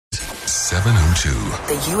20160919USReport.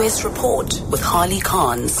 The US Report with Harley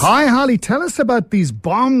Carnes. Hi, Harley. Tell us about these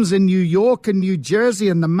bombs in New York and New Jersey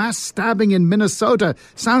and the mass stabbing in Minnesota.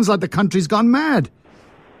 Sounds like the country's gone mad.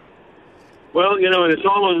 Well, and it's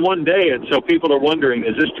all in one day, and so people are wondering,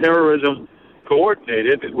 is this terrorism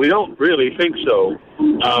coordinated? We don't really think so.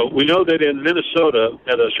 We know that in Minnesota,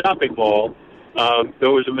 at a shopping mall,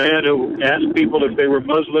 there was a man who asked people if they were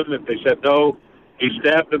Muslim. If they said no, he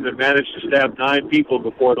stabbed them and managed to stab 9 people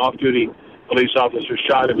before an off-duty police officer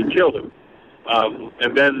shot him and killed him.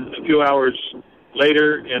 And then a few hours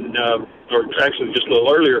later, or actually just a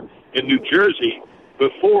little earlier, in New Jersey,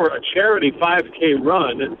 before a charity 5K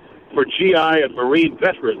run for GI and Marine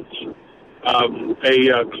veterans,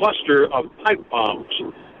 a cluster of pipe bombs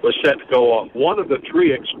was set to go off. One of the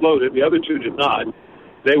 3 exploded. The other 2 did not.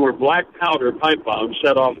 They were black powder pipe bombs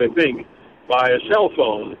set off, I think, by a cell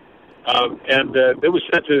phone. And it was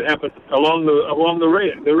set to happen along the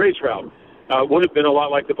race route. Would have been a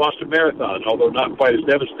lot like the Boston Marathon, although not quite as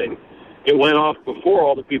devastating. It went off before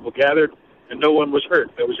all the people gathered, and no one was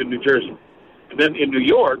hurt. That was in New Jersey. And then in New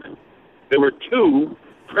York, there were 2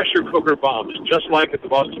 pressure cooker bombs, just like at the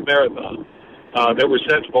Boston Marathon, that were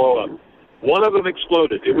set to blow up. One of them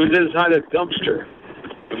exploded. It was inside a dumpster.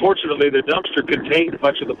 Unfortunately, the dumpster contained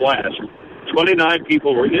much of the blast. 29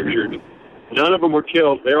 people were injured. None of them were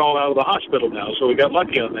killed. They're all out of the hospital now, so we got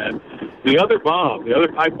lucky on that. The other bomb, the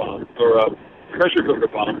other pipe bomb, or pressure cooker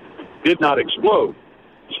bomb, did not explode.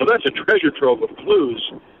 So that's a treasure trove of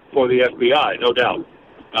clues for the FBI, no doubt.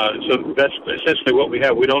 So that's essentially what we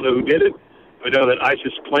have. We don't know who did it. We know that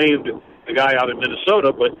ISIS claimed the guy out in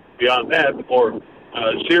Minnesota, but beyond that, the more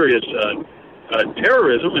serious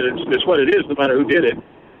terrorism, and it's what it is, no matter who did it.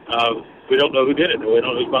 We don't know who did it, and we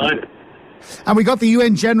don't know who's behind it. And we got the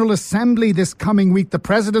UN General Assembly this coming week. The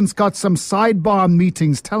president's got some sidebar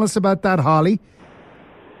meetings. Tell us about that, Harley.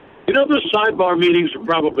 Those sidebar meetings are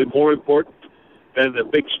probably more important than the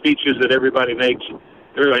big speeches that everybody makes.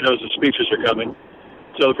 Everybody knows the speeches are coming.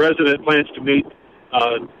 So the president plans to meet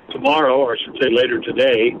tomorrow, or I should say later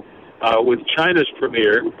today, with China's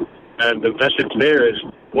premier. And the message there is,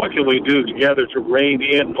 what can we do together to rein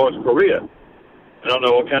in North Korea? I don't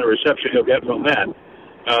know what kind of reception he'll get from that.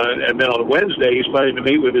 And then on Wednesday, he's planning to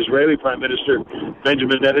meet with Israeli Prime Minister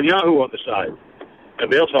Benjamin Netanyahu on the side.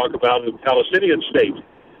 And they'll talk about the Palestinian state.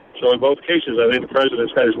 So in both cases, I think the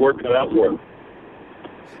president's got his work cut out for him.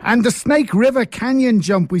 And the Snake River Canyon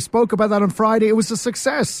jump, we spoke about that on Friday. It was a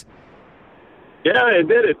success. Yeah, it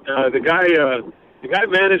did it. The guy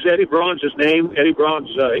managed Eddie Braun's name. Eddie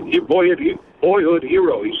Braun's boyhood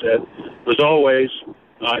hero, he said, was always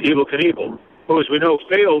Evel Knievel, who, as we know,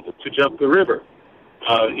 failed to jump the river.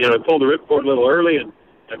 He pulled the ripcord a little early and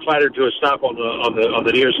clattered to a stop on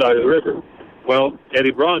the near side of the river. Well,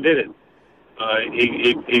 Eddie Braun did it.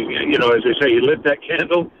 He as they say, he lit that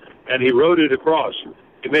candle and he rode it across.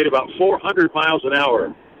 He made about 400 miles an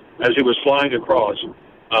hour as he was flying across.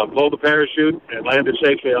 Pulled the parachute and landed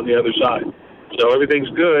safely on the other side. So everything's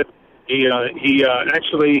good. He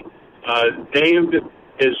actually named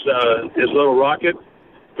his little rocket,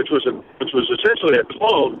 which was essentially a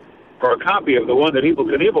clone or a copy of the one that Evel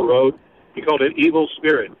Knievel rode. He called it Evil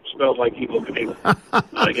Spirit. Spelled like Evel Knievel.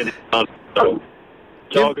 So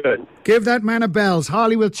it's all good. Give that man a bells.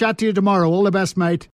 Harley, will chat to you tomorrow. All the best, mate.